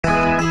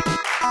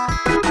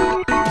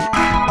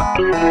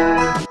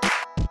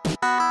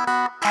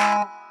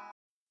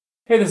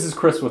Hey, this is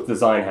Chris with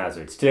Design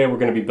Hazards. Today we're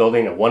going to be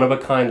building a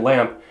one-of-a-kind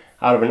lamp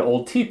out of an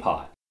old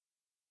teapot.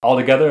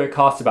 Altogether it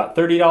costs about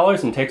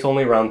 $30 and takes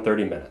only around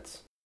 30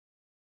 minutes.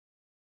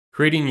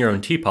 Creating your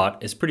own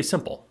teapot is pretty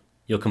simple.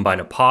 You'll combine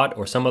a pot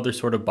or some other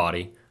sort of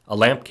body, a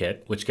lamp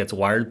kit which gets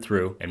wired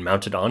through and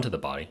mounted onto the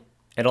body,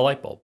 and a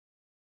light bulb.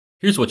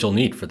 Here's what you'll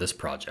need for this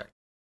project.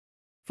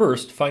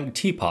 First, find a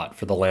teapot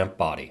for the lamp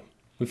body.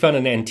 We found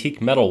an antique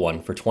metal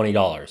one for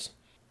 $20.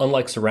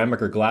 Unlike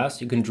ceramic or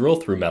glass, you can drill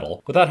through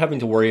metal without having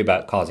to worry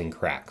about causing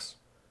cracks.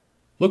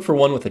 Look for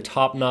one with a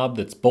top knob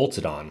that's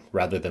bolted on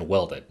rather than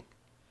welded.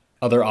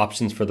 Other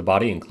options for the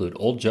body include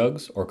old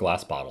jugs or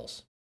glass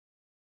bottles.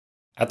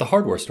 At the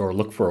hardware store,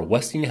 look for a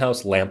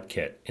Westinghouse lamp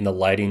kit in the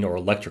lighting or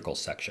electrical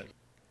section.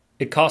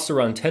 It costs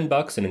around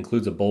 $10 and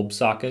includes a bulb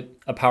socket,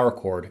 a power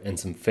cord, and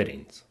some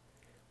fittings.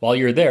 While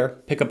you're there,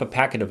 pick up a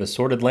packet of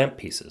assorted lamp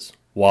pieces,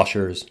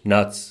 washers,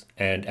 nuts,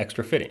 and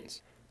extra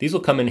fittings. These will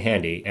come in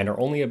handy and are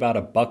only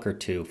about $1 or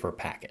 $2 for a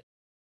packet.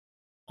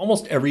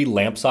 Almost every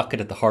lamp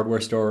socket at the hardware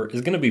store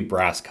is going to be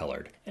brass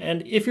colored,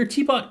 and if your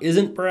teapot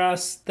isn't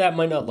brass, that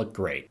might not look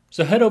great.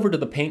 So head over to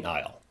the paint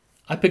aisle.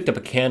 I picked up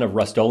a can of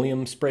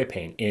Rust-Oleum spray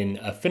paint in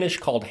a finish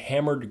called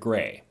Hammered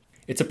Gray.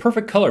 It's a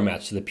perfect color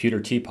match to the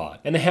pewter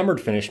teapot, and the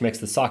hammered finish makes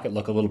the socket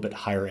look a little bit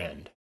higher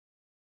end.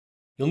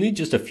 You'll need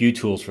just a few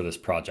tools for this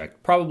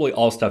project, probably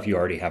all stuff you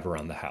already have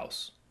around the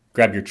house.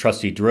 Grab your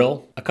trusty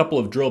drill, a couple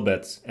of drill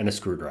bits, and a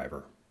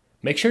screwdriver.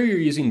 Make sure you're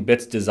using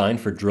bits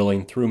designed for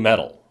drilling through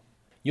metal.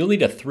 You'll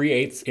need a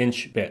 3/8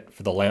 inch bit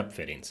for the lamp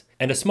fittings,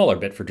 and a smaller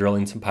bit for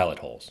drilling some pilot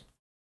holes.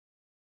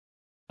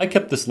 I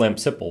kept this lamp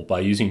simple by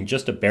using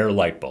just a bare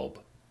light bulb.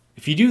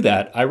 If you do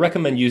that, I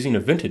recommend using a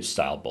vintage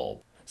style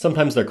bulb.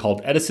 Sometimes they're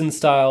called Edison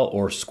style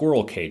or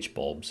squirrel cage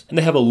bulbs, and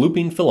they have a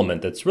looping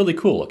filament that's really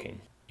cool looking.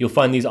 You'll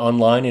find these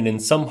online and in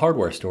some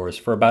hardware stores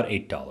for about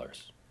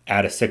 $8.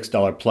 Add a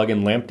 $6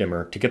 plug-in lamp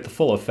dimmer to get the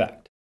full effect.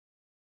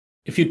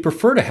 If you'd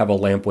prefer to have a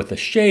lamp with a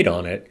shade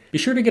on it, be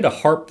sure to get a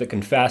harp that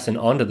can fasten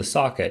onto the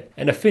socket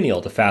and a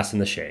finial to fasten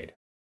the shade.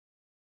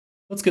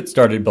 Let's get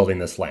started building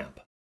this lamp.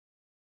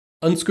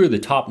 Unscrew the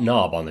top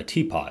knob on the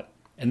teapot,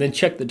 and then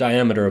check the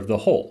diameter of the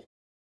hole.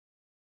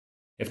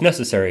 If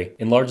necessary,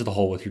 enlarge the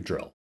hole with your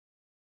drill.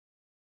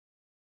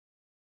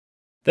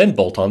 Then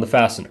bolt on the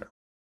fastener.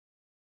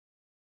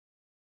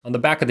 On the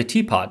back of the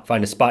teapot,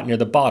 find a spot near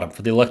the bottom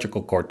for the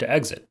electrical cord to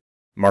exit.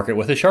 Mark it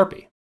with a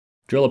Sharpie.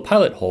 Drill a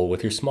pilot hole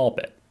with your small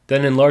bit.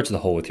 Then enlarge the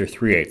hole with your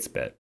 3/8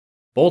 bit.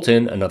 Bolt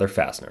in another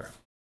fastener.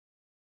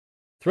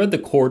 Thread the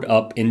cord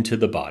up into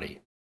the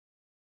body.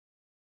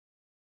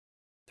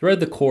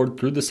 Thread the cord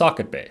through the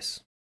socket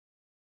base.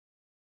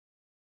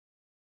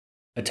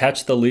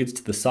 Attach the leads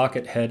to the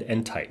socket head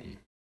and tighten.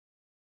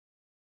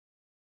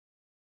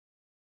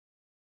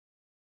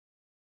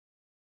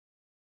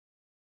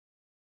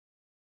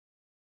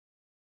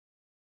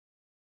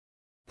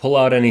 Pull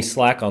out any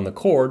slack on the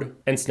cord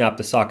and snap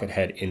the socket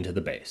head into the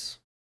base.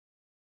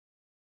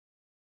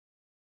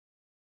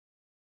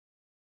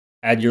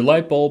 Add your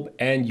light bulb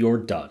and you're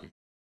done.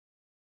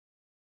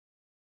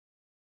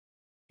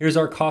 Here's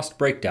our cost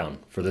breakdown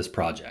for this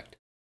project.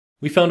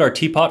 We found our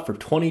teapot for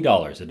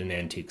 $20 at an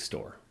antique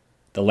store.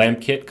 The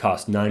lamp kit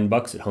cost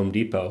 $9 at Home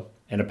Depot,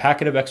 and a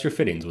packet of extra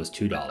fittings was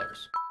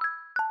 $2.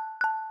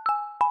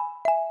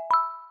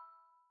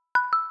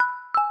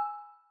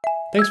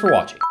 Thanks for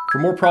watching. For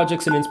more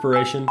projects and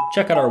inspiration,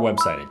 check out our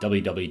website at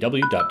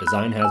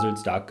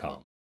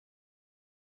www.designhazards.com.